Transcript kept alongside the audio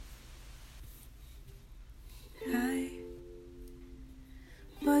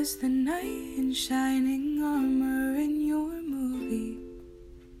was the knight in shining armor in your movie.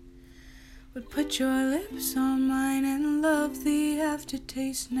 Would put your lips on mine and love the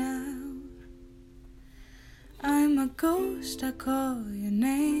aftertaste now. I'm a ghost, I call your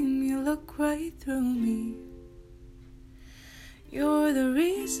name, you look right through me. You're the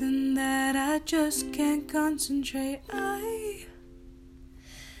reason that I just can't concentrate.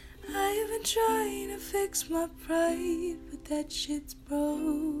 I've been trying to fix my pride, but that shit's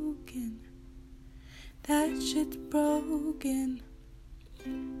broken. That shit's broken.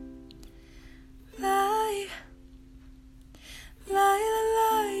 Lie,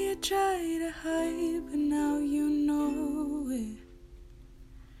 you try to hide, but now you know it.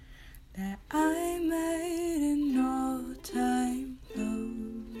 That I'm at an all-time low.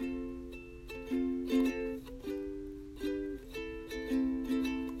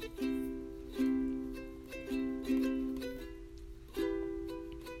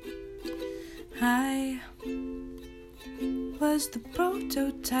 I was the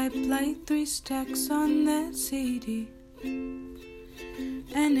prototype, like 3 stacks on that CD.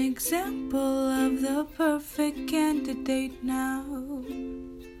 An example of the perfect candidate now.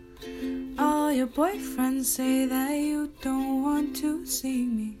 All your boyfriends say that you don't want to see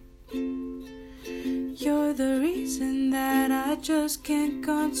me. You're the reason that I just can't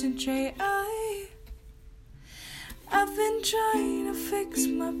concentrate. I've been trying to fix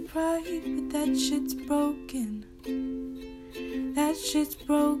my pride, but that shit's broken. That shit's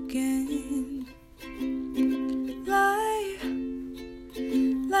broken. Lie.